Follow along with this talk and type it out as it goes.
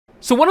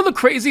So one of the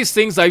craziest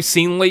things I've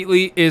seen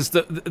lately is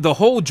the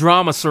whole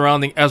drama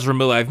surrounding Ezra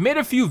Miller. I've made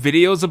a few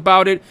videos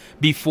about it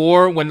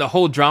before when the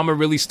whole drama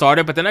really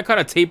started, but then I kind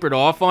of tapered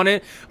off on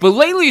it. But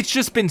lately it's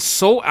just been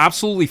so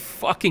absolutely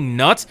fucking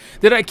nuts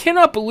that I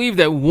cannot believe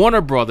that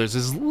Warner Brothers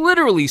is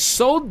literally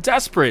so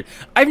desperate.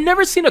 I've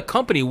never seen a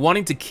company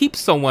wanting to keep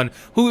someone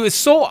who is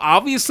so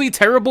obviously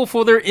terrible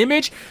for their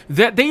image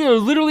that they are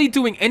literally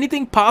doing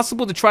anything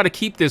possible to try to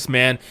keep this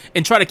man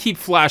and try to keep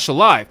Flash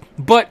alive.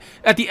 But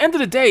at the end of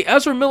the day,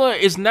 Ezra Miller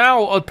is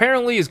now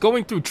apparently is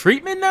going through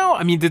treatment now.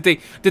 I mean, did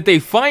they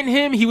find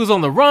him? He was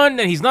on the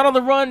run, and he's not on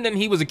the run, and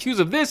he was accused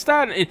of this,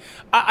 that. And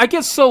I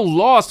get so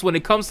lost when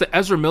it comes to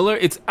Ezra Miller.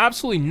 It's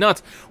absolutely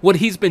nuts what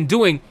he's been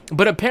doing.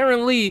 But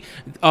apparently,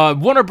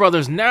 Warner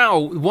Brothers now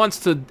wants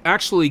to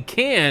actually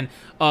can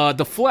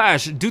the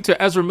Flash due to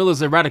Ezra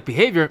Miller's erratic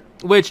behavior,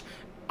 which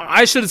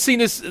I should have seen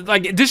this,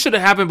 like, this should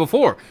have happened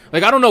before.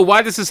 Like, I don't know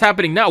why this is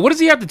happening now. What does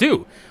he have to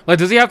do? Like,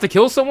 does he have to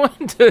kill someone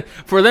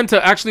for them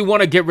to actually want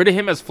to get rid of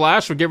him as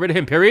Flash or get rid of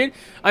him, period?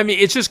 I mean,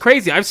 it's just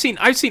crazy. I've seen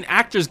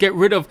actors get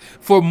rid of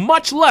for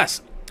much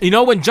less. You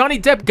know, when Johnny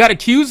Depp got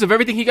accused of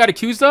everything he got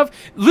accused of,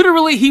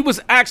 literally he was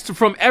axed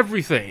from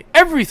everything.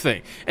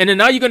 And then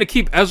now you're going to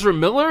keep Ezra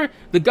Miller,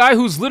 the guy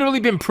who's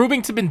literally been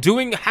proving to been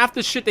doing half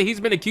the shit that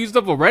he's been accused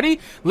of already,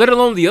 let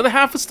alone the other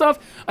half of stuff.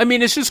 I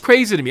mean, it's just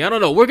crazy to me. I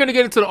don't know. We're going to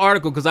get into the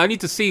article because I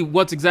need to see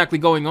what's exactly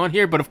going on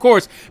here. But of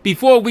course,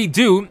 before we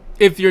do,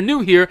 if you're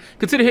new here,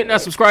 consider hitting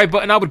that subscribe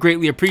button. I would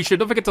greatly appreciate it.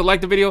 Don't forget to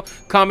like the video,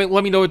 comment,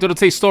 let me know what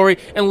today's story,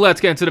 and let's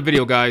get into the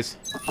video, guys.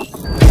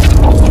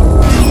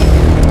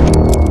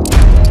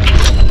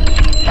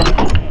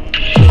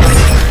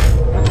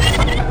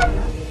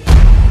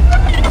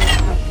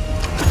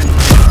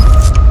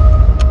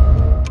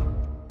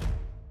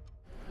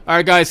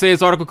 Alright guys,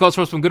 today's article comes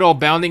from some good old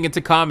Bounding Into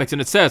Comics,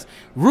 and it says,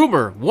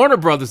 rumor, Warner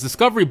Brothers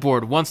Discovery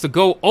Board wants to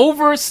go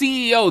over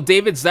CEO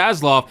David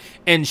Zaslav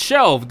and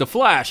shelve The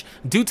Flash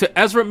due to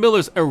Ezra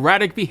Miller's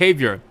erratic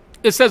behavior.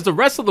 It says the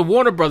rest of the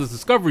Warner Brothers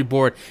Discovery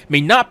Board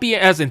may not be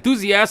as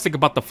enthusiastic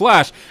about The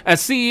Flash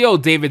as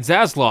CEO David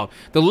Zaslav.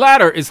 The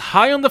latter is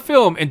high on the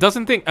film and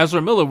doesn't think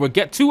Ezra Miller will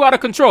get too out of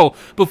control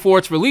before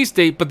its release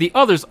date, but the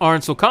others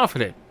aren't so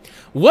confident.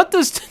 What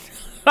does...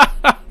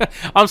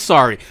 I'm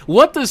sorry.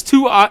 What does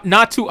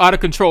not too out of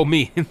control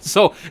mean?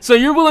 So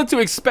you're willing to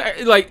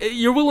expect, like,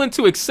 you're willing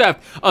to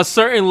accept a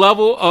certain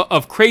level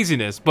of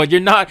craziness, but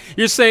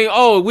you're saying,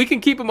 oh, we can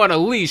keep him on a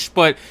leash,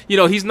 but you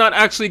know he's not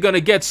actually gonna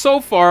get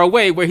so far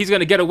away where he's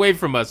gonna get away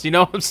from us. You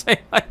know what I'm saying?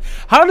 Like,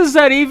 how does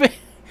that even?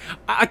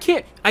 I'm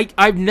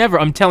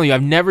telling you,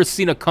 I've never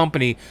seen a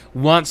company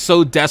want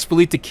so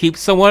desperately to keep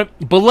someone.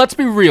 But let's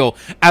be real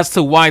as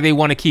to why they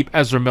want to keep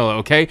Ezra Miller,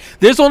 okay?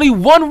 There's only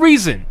one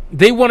reason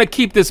they want to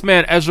keep this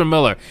man, Ezra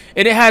Miller.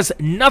 And it has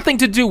nothing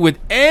to do with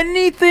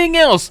anything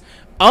else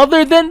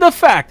other than the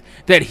fact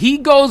that he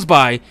goes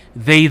by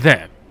they,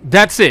 them.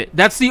 That's it.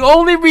 That's the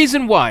only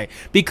reason why.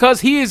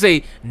 Because he is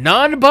a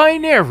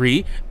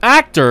non-binary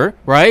actor,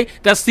 right?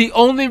 That's the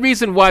only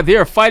reason why they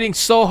are fighting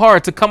so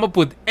hard to come up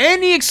with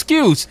any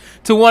excuse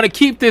to want to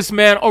keep this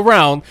man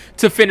around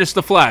to finish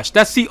The Flash.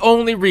 That's the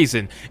only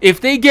reason.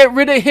 If they get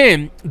rid of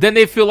him, then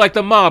they feel like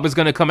the mob is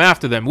going to come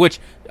after them, which,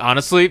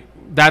 honestly,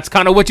 that's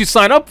kind of what you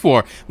sign up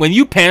for. When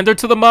you pander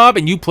to the mob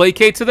and you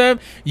placate to them,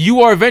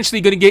 you are eventually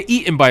going to get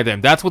eaten by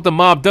them. That's what the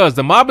mob does.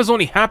 The mob is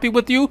only happy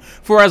with you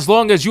for as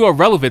long as you are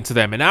relevant to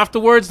them. And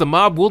afterwards, the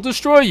mob will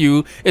destroy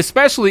you,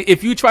 especially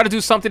if you try to do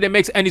something that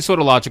makes any sort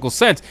of logical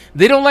sense.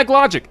 They don't like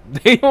logic.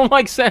 They don't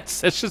like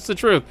sense. That's just the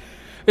truth.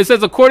 It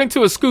says, according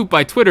to a scoop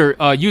by Twitter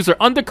user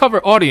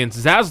Undercover Audience,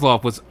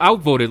 Zaslav was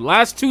outvoted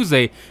last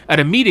Tuesday at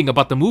a meeting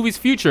about the movie's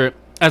future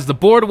as the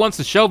board wants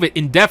to shelve it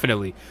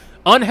indefinitely.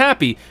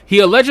 Unhappy, he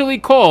allegedly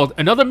called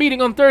another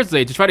meeting on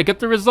Thursday to try to get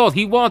the result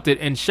he wanted,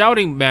 and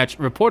shouting match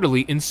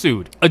reportedly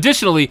ensued.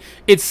 Additionally,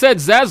 it said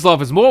Zaslav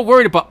is more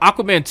worried about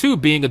Aquaman 2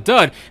 being a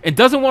dud and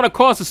doesn't want to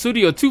cause the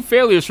studio 2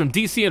 failures from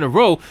DC in a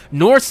row,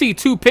 nor see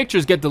 2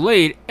 pictures get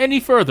delayed any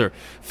further.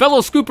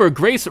 Fellow scooper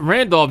Grace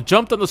Randolph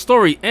jumped on the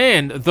story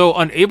and, though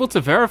unable to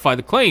verify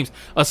the claims,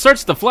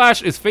 asserts The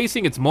Flash is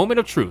facing its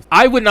moment of truth.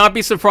 I would not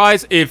be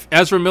surprised if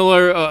Ezra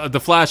Miller, The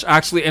Flash,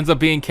 actually ends up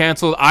being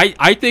canceled.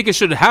 I think it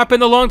should have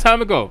happened a long time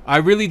ago. I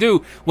really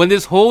do. When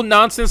this whole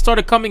nonsense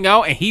started coming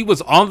out and he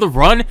was on the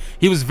run,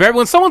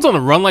 when someone's on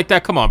the run like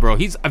that, come on, bro,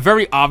 he's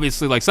very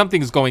obviously like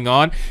something is going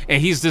on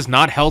and he's just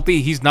not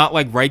healthy. He's not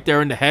like right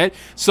there in the head.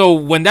 So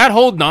when that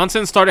whole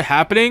nonsense started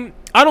happening,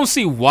 I don't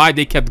see why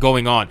they kept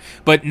going on.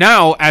 But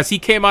now, as he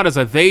came out as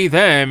a they,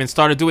 them and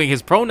started doing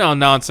his pronoun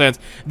nonsense,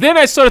 then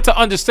I started to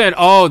understand,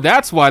 oh,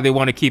 that's why they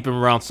want to keep him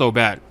around so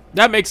bad.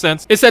 That makes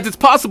sense. It says it's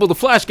possible The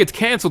Flash gets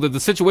canceled if the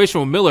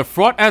situation with Miller,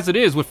 fraught as it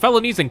is with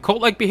felonies and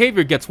cult-like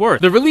behavior, gets worse.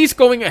 The release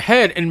going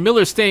ahead and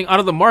Miller staying out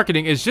of the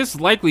marketing is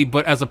just likely,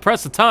 but as a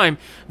press of time,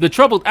 the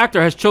troubled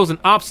actor has chosen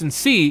option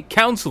C,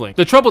 counseling.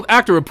 The troubled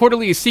actor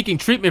reportedly is seeking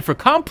treatment for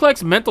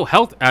complex mental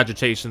health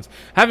agitations.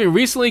 Having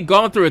recently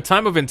gone through a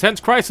time of intense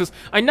crisis,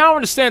 I now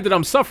understand that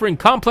I'm suffering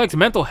complex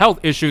mental health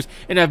issues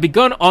and have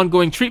begun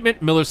ongoing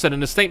treatment, Miller said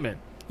in a statement.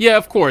 Yeah,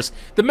 of course.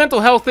 The mental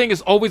health thing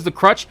is always the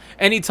crutch.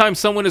 Anytime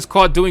someone is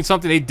caught doing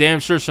something they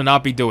damn sure should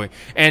not be doing.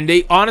 And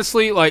they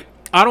honestly, like,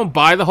 I don't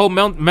buy the whole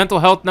mental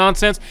health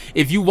nonsense.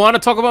 If you want to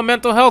talk about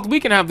mental health,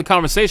 we can have the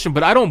conversation,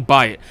 but I don't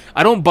buy it.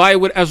 I don't buy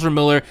it with Ezra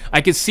Miller.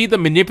 I can see the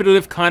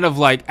manipulative kind of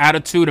like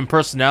attitude and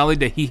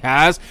personality that he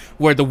has,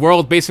 where the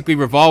world basically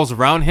revolves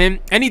around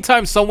him.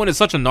 Anytime someone is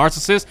such a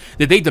narcissist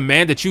that they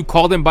demand that you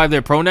call them by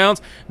their pronouns,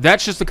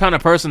 that's just the kind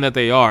of person that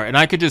they are. And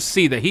I could just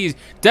see that he's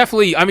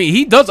definitely, I mean,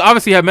 he does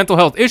obviously have mental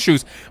health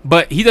issues,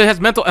 but he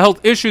has mental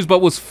health issues, but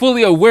was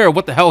fully aware of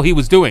what the hell he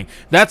was doing.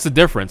 That's the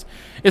difference.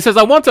 It says,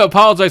 I want to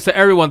apologize to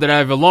everyone that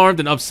I've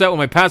alarmed and upset with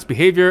my past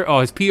behavior.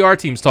 Oh, his PR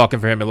team's talking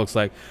for him, it looks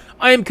like.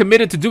 I am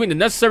committed to doing the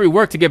necessary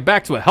work to get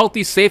back to a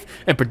healthy, safe,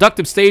 and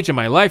productive stage in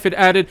my life, it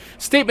added.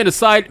 Statement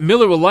aside,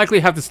 Miller will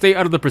likely have to stay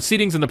out of the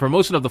proceedings in the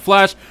promotion of The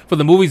Flash for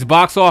the movie's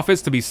box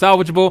office to be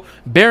salvageable.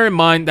 Bear in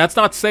mind, that's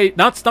not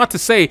to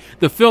say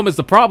the film is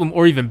the problem,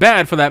 or even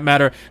bad for that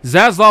matter.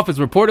 Zaslav is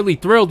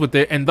reportedly thrilled with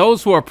it, and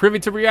those who are privy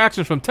to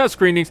reactions from test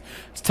screenings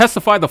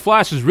testify The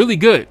Flash is really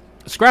good.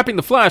 Scrapping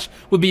The Flash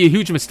would be a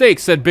huge mistake,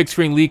 said Big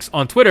Screen Leaks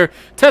on Twitter.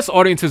 Test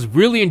audiences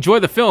really enjoy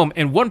the film,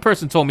 and one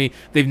person told me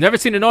they've never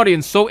seen an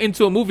audience so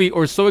into a movie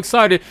or so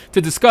excited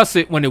to discuss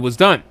it when it was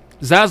done.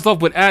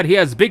 Zaslav would add he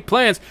has big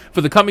plans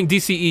for the coming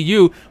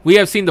DCEU. We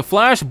have seen The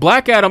Flash,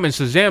 Black Adam, and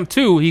Shazam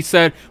 2. He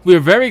said, we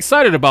are very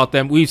excited about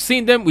them. We've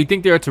seen them, we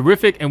think they are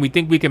terrific, and we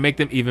think we can make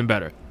them even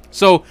better.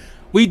 So,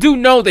 we do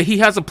know that he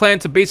has a plan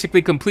to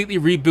basically completely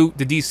reboot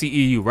the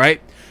DCEU,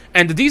 right?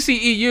 And the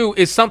DCEU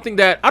is something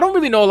that I don't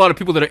really know a lot of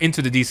people that are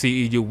into the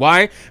DCEU.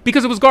 Why?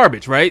 Because it was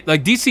garbage, right?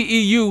 Like,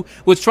 DCEU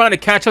was trying to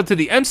catch up to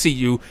the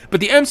MCU, but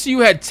the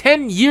MCU had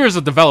 10 years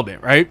of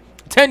development, right?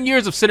 10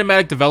 years of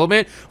cinematic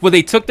development where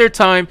they took their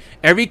time.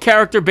 Every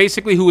character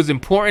basically who was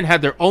important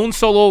had their own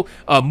solo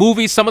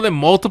movies, some of them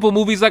multiple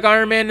movies like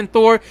Iron Man and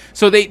Thor.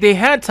 So they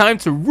had time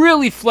to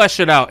really flesh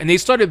it out, and they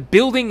started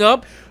building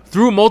up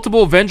through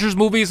multiple Avengers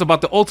movies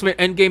about the ultimate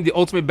endgame, the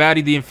ultimate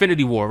baddie, the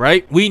Infinity War,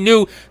 right? We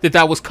knew that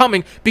that was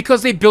coming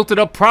because they built it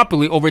up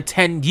properly over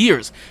 10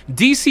 years.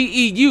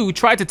 DCEU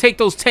tried to take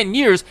those 10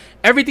 years,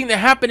 everything that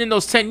happened in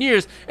those 10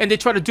 years, and they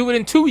tried to do it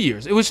in 2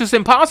 years. It was just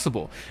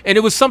impossible. And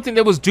it was something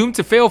that was doomed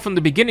to fail from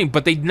the beginning,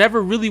 but they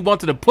never really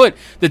wanted to put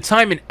the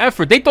time and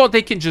effort. They thought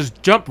they can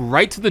just jump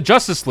right to the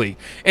Justice League,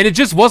 and it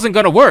just wasn't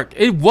going to work.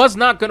 It was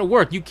not going to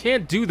work. You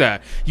can't do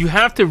that. You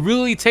have to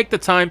really take the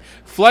time,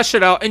 flesh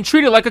it out, and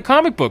treat it like a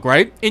comic book,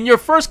 right? In your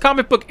first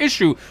comic book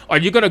issue, are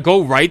you going to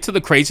go right to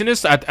the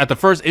craziness at the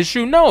first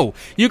issue? No.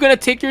 You're going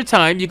to take your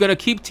time. You're going to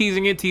keep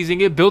teasing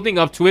it, building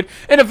up to it,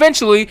 and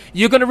eventually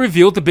you're going to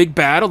reveal the big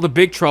battle, the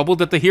big trouble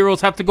that the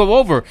heroes have to go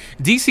over.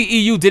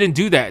 DCEU didn't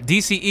do that.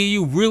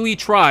 DCEU really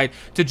tried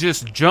to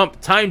just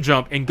time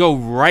jump, and go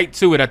right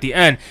to it at the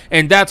end,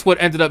 and that's what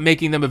ended up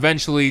making them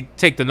eventually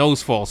take the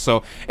nose fall.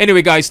 So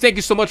anyway, guys, thank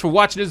you so much for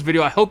watching this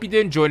video. I hope you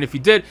did enjoy, and if you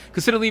did,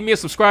 consider leaving me a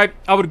subscribe.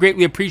 I would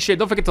greatly appreciate it.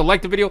 Don't forget to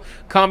like the video,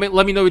 comment,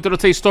 let me know your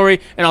today's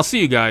story, and I'll see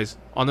you guys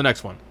on the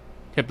next one.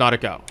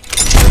 Hypnotic out.